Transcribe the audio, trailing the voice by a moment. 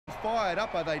fired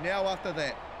up are they now after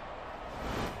that?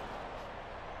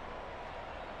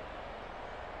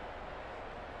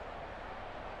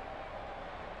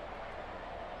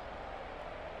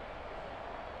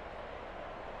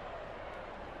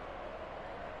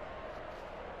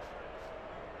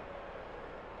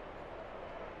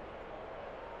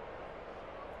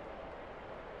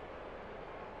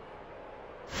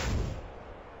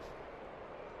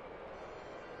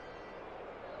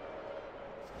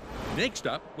 Next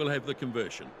up, we'll have the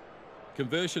conversion.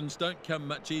 Conversions don't come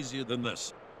much easier than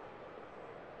this.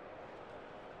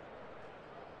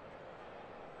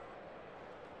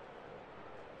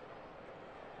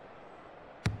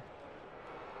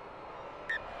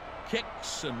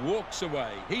 Kicks and walks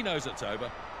away. He knows it's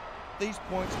over. These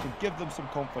points can give them some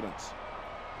confidence.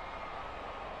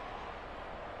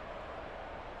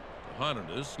 The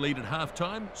Highlanders lead at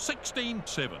half-time,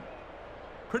 16-7.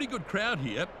 Pretty good crowd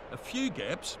here, a few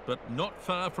gaps, but not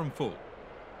far from full.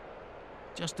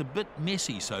 Just a bit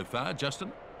messy so far,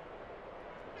 Justin.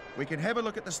 We can have a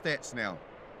look at the stats now.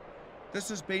 This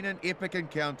has been an epic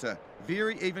encounter,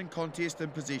 very even contest in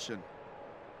possession.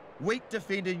 Weak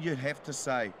defending, you'd have to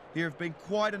say. There have been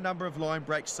quite a number of line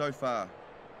breaks so far.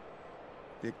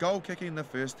 Their goal kicking in the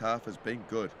first half has been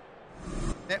good.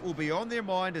 That will be on their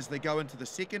mind as they go into the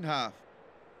second half.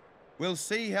 We'll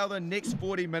see how the next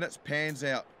 40 minutes pans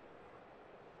out.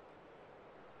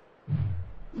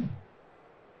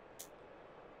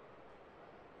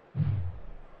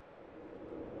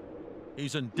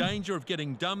 He's in danger of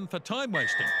getting done for time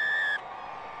wasting.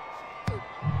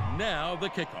 Now the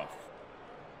kickoff.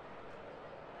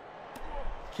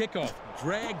 Kickoff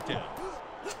dragged down.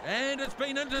 And it's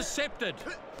been intercepted.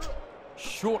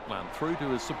 Short one through to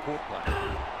his support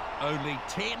player. Only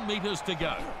 10 metres to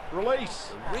go. Release.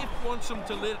 The ref wants him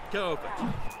to let go of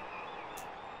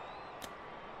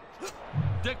it.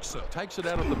 Dixon takes it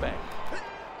out of the back.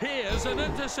 Here's an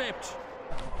intercept.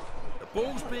 The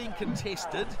ball's being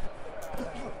contested.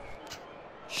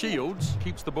 Shields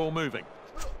keeps the ball moving.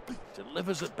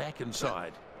 Delivers it back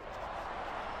inside.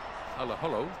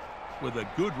 Hurricaneuchila with a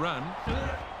good run.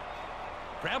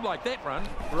 Crowd like that run.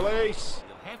 Release.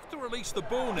 He'll have to release the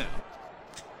ball now.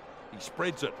 He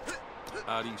spreads it.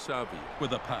 RC3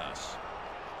 with a pass.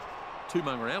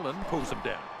 Tumunga Allen pulls him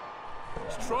down.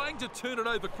 He's trying to turn it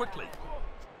over quickly.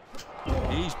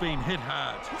 He's been hit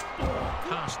hard.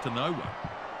 Pass to no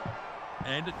one.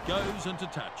 And it goes into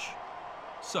touch.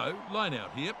 So, line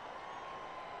out here.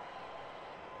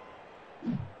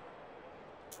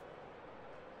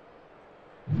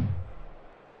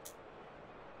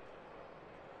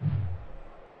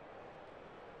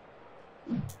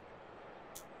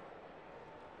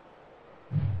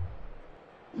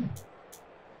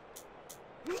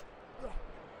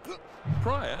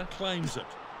 Pryor claims it.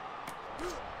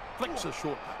 Flicks a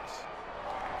short pass.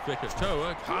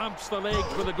 Hurricaneuchila pumps the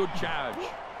legs with a good charge.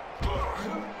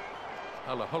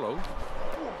 Hurricaneuchila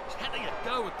is having a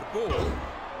go at the ball.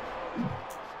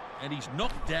 And he's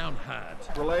knocked down hard.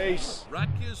 Release. Ruck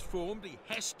is formed, he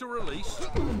has to release.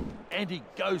 And he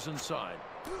goes inside.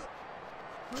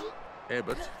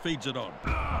 Abbott feeds it on.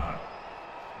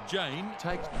 Jane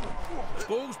takes... The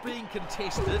ball's being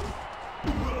contested.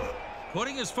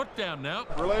 Putting his foot down now.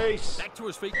 Release. Back to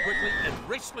his feet quickly and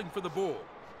wrestling for the ball.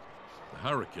 The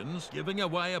Hurricanes giving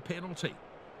away a penalty.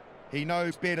 He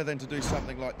knows better than to do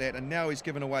something like that, and now he's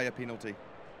given away a penalty.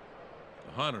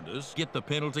 The Highlanders get the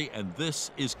penalty, and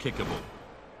this is kickable.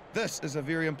 This is a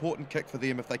very important kick for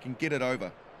them if they can get it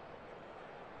over.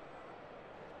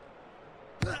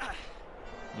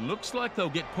 Looks like they'll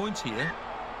get points here.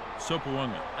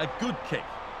 Sopuanga, a good kick.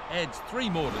 Adds 3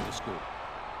 more to the score.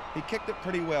 He kicked it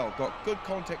pretty well, got good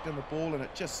contact in the ball, and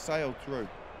it just sailed through.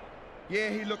 Yeah,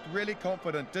 he looked really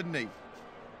confident, didn't he?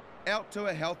 Out to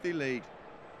a healthy lead.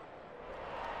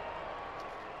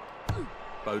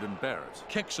 Bowden Barrett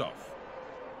kicks off.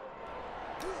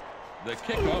 The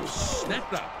kickoff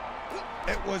snapped up.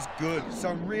 It was good.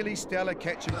 Some really stellar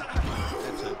catching.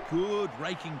 That's a good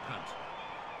raking punt.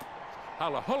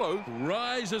 Hurricaneuchila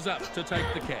rises up to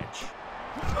take the catch.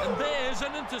 And there's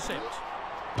an intercept.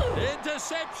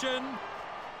 Interception.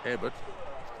 Abbott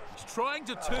is trying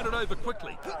to turn it over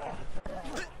quickly.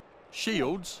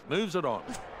 Shields moves it on.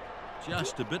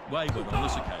 Just a bit wayward on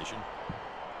this occasion.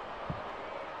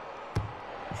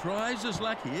 Tries his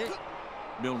luck here.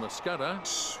 Milner Scudder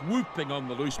swooping on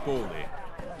the loose ball there.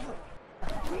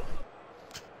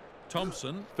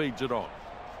 Thompson feeds it on.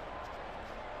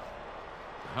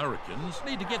 The Hurricanes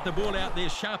need to get the ball out there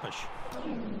sharpish.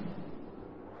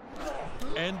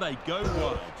 And they go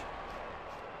wide.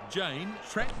 Jane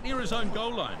trapped near his own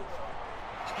goal line.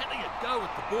 He's having a go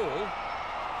at the ball.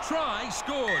 Try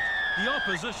scored. The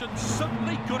opposition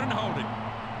simply couldn't hold him.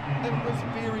 It was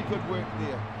very good work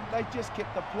there. They just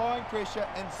kept applying pressure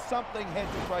and something had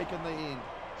to break in the end.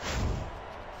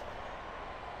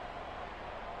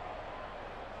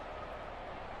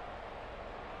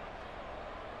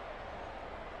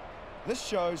 This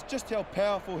shows just how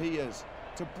powerful he is,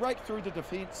 to break through the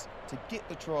defence to get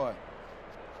the try.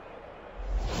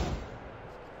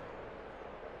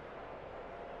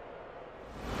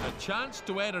 A chance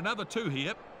to add another 2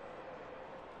 here.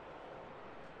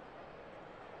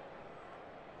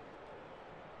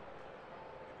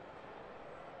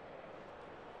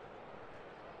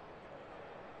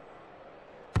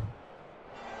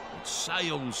 It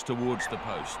sails towards the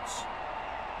posts.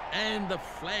 And the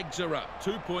flags are up.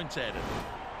 2 points added.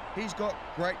 He's got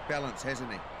great balance, hasn't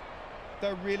he?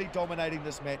 They're really dominating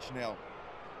this match now.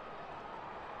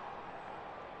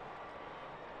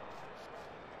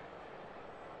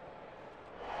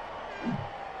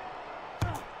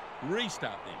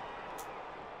 Restart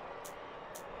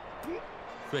then.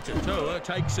 Whakatoa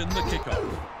takes in the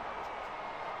kickoff.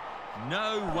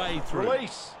 No way through.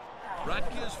 Release.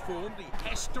 Rutgers formed, he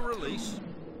has to release.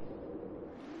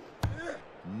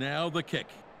 Now the kick.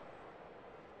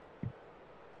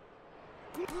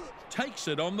 Takes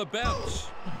it on the bounce.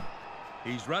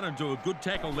 He's run into a good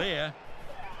tackle there.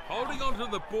 Holding onto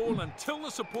the ball until the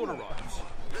support arrives.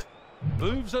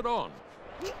 Moves it on.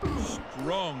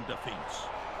 Strong defence.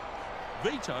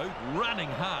 Vito running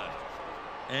hard.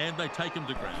 And they take him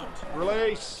to ground.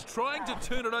 Release. Trying to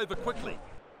turn it over quickly.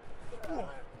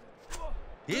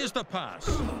 Here's the pass.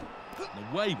 The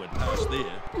wayward pass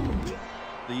there.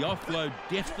 The offload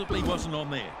definitely wasn't on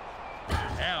there.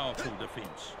 Powerful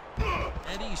defence.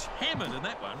 And he's hammered in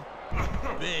that one.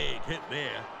 Big hit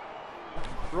there.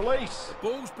 Release. The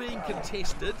ball's being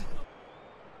contested.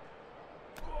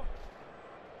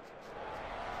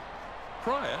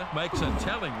 Pryor makes a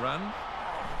telling run.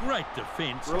 Great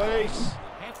defence. Release.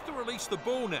 Have to release the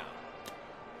ball now.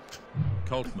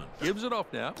 Coltman gives it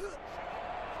off now.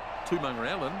 Tumunga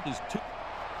Allen is two.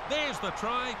 There's the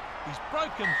try. He's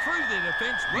broken through their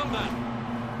defence. Well done.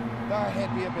 They're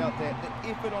happy about that. The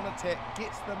effort on attack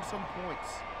gets them some points.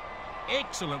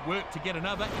 Excellent work to get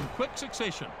another in quick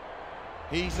succession.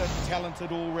 He's a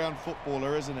talented all-round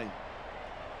footballer, isn't he?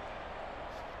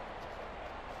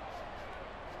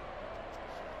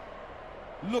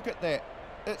 Look at that.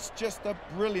 It's just a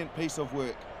brilliant piece of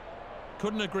work.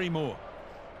 Couldn't agree more.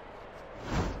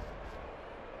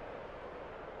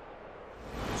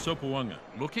 Sopoaga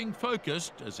looking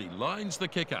focused as he lines the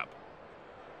kick up.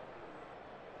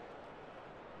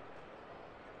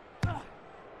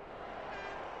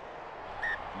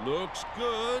 Looks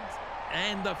good,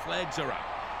 and the flags are up.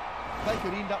 They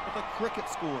could end up with a cricket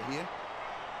score here.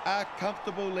 A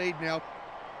comfortable lead now.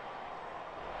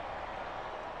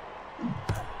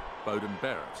 Bowden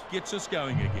Barrett gets us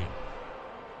going again.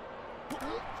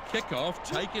 Kick-off,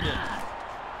 take it in.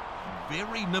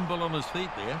 Very nimble on his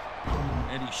feet there.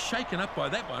 And he's shaken up by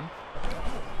that one.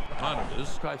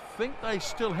 Hunters, I think they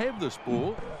still have this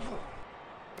ball.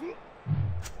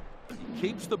 He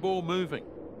keeps the ball moving.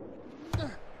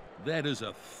 That is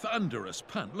a thunderous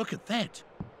punt. Look at that.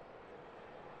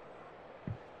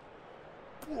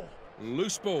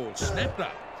 Loose ball, snapped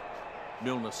up.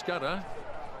 Milner Scudder,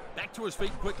 back to his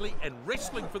feet quickly and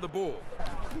wrestling for the ball.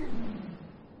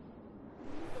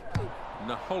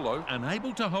 Naholo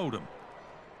unable to hold him.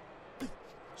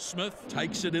 Smith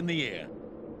takes it in the air.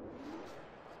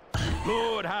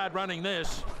 Good hard running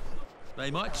this. They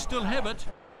might still have it.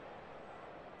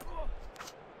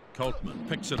 Coltman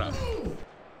picks it up.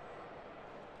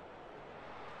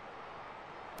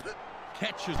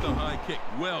 Catches the high kick.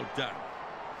 Well done.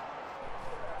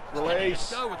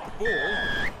 Release. Go with the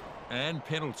ball. And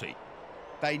penalty.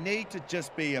 They need to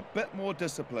just be a bit more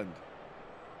disciplined.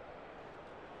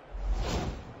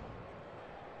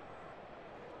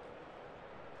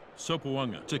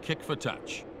 Sopoaga to kick for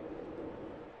touch.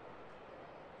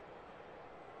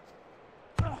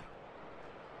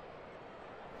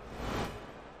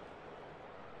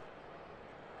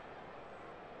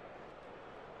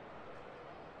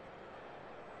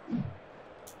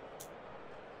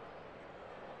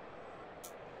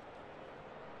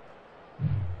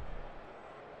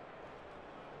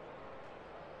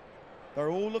 They're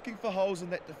all looking for holes in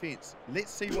that defence.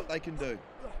 Let's see what they can do.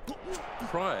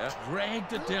 Pryor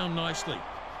dragged it down nicely.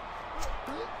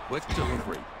 Quick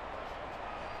delivery.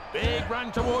 Big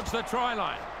run towards the try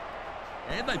line.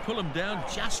 And they pull him down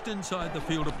just inside the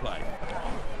field of play.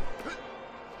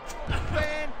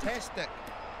 Fantastic.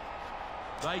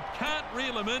 They can't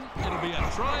reel him in. It'll be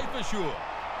a try for sure.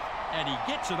 And he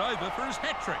gets it over for his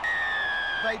hat-trick.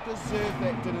 They deserved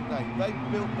that, didn't they? They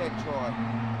built that try.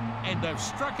 And they've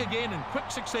struck again in quick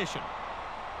succession.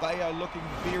 They are looking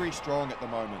very strong at the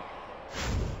moment.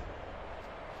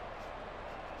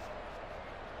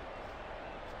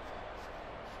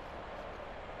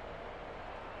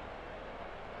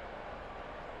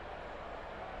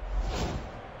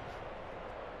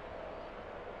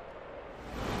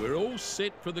 We're all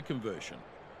set for the conversion.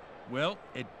 Well,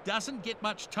 it doesn't get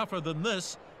much tougher than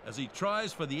this as he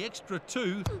tries for the extra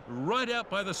 2 right out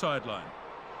by the sideline.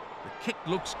 The kick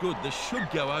looks good. This should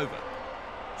go over.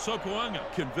 Sopoanga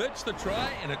converts the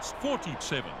try and it's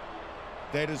 47.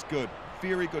 That is good.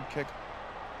 Very good kick.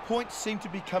 Points seem to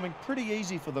be coming pretty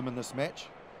easy for them in this match.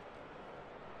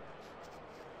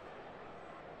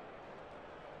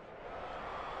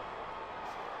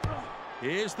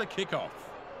 Here's the kickoff.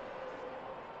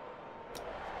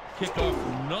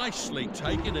 Kickoff nicely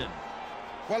taken in.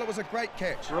 Well, it was a great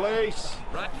catch. Release.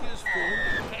 Rutgers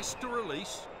forward has to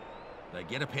release. They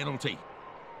get a penalty.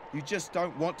 You just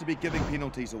don't want to be giving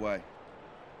penalties away.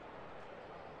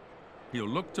 He'll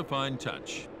look to find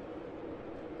touch.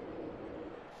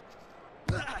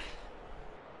 The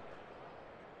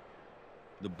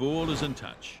ball is in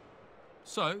touch.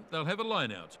 So they'll have a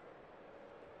line out.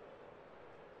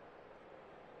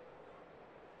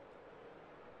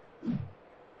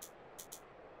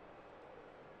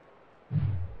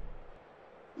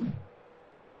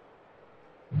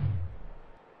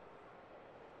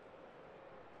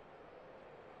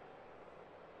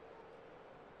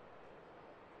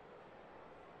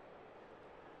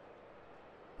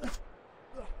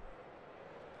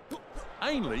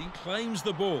 Ainley claims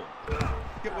the ball.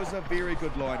 It was a very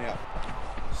good line out.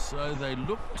 So they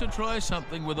look to try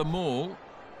something with a maul.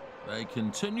 They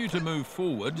continue to move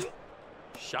forward.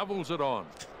 Shovels it on.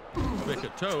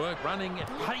 Vikatoa running at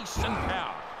pace and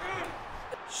power.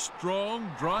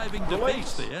 Strong driving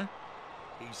defence there.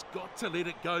 He's got to let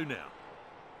it go now.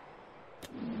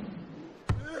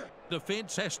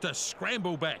 Defence has to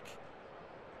scramble back.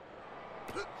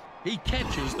 He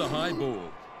catches the high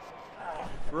ball.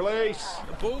 Release.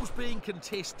 The ball's being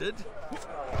contested.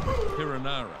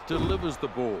 Hiranara delivers the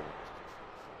ball.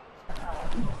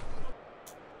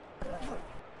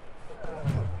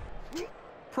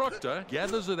 Proctor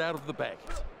gathers it out of the back.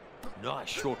 Nice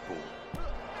short ball.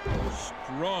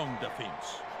 Strong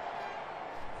defence.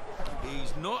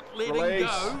 He's not letting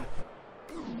go.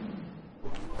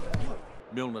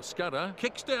 Milner Scudder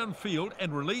kicks downfield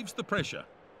and relieves the pressure.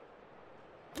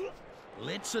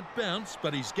 Lets it bounce,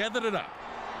 but he's gathered it up.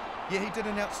 Yeah, he did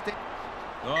an outstanding...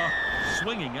 Oh,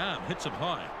 swinging arm hits him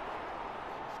high.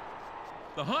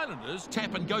 The Highlanders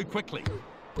tap and go quickly.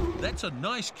 That's a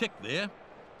nice kick there.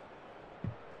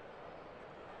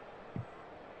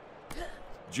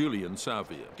 Julian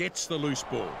Savia gets the loose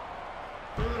ball.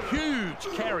 Huge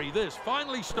carry this,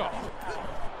 finally stopped.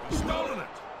 He's stolen it.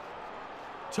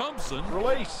 Thompson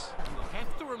Release. will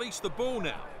have to release the ball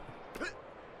now.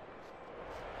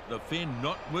 The Fen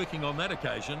not working on that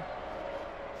occasion.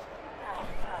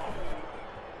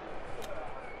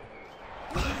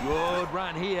 Good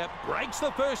run here. Breaks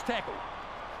the first tackle.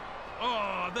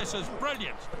 Oh, this is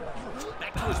brilliant.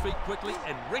 Back to his feet quickly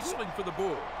and wrestling for the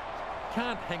ball.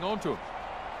 Can't hang on to him.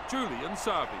 Julian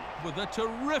Savi with a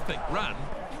terrific run.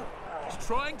 He's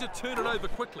trying to turn it over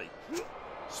quickly.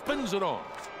 Spins it on.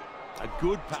 A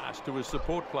good pass to his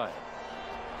support player.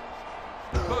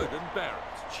 Bowden Barrett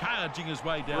charging his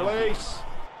way down. Release.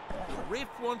 The ref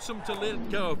wants him to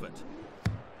let go of it.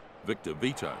 Victor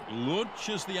Vito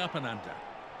launches the up and under.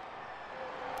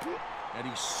 And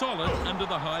he's solid under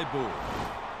the high ball.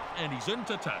 And he's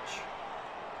into touch.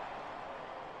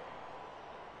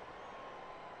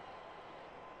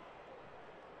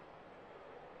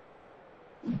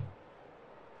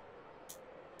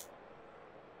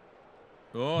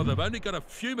 Oh, they've only got a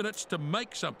few minutes to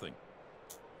make something.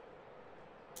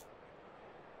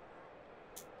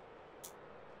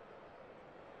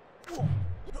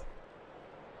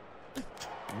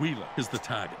 Wheeler is the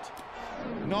target.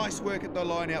 Nice work at the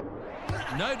line-out.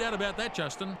 No doubt about that,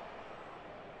 Justin.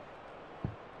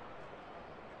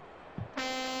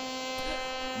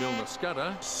 Milner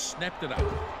Scudder snapped it up.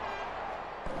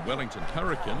 Wellington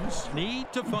Hurricanes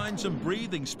need to find some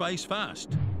breathing space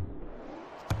fast.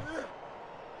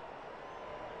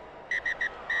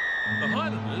 The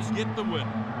Highlanders get the win.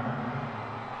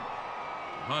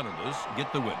 The Highlanders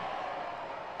get the win.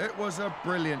 It was a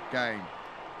brilliant game.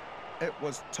 It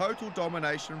was total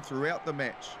domination throughout the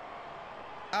match.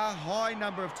 A high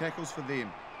number of tackles for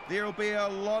them. There'll be a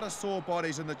lot of sore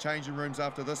bodies in the changing rooms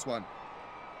after this one.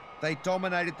 They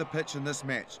dominated the pitch in this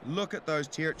match. Look at those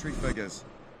territory figures.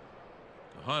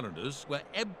 The Highlanders were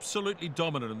absolutely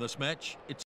dominant in this match. It's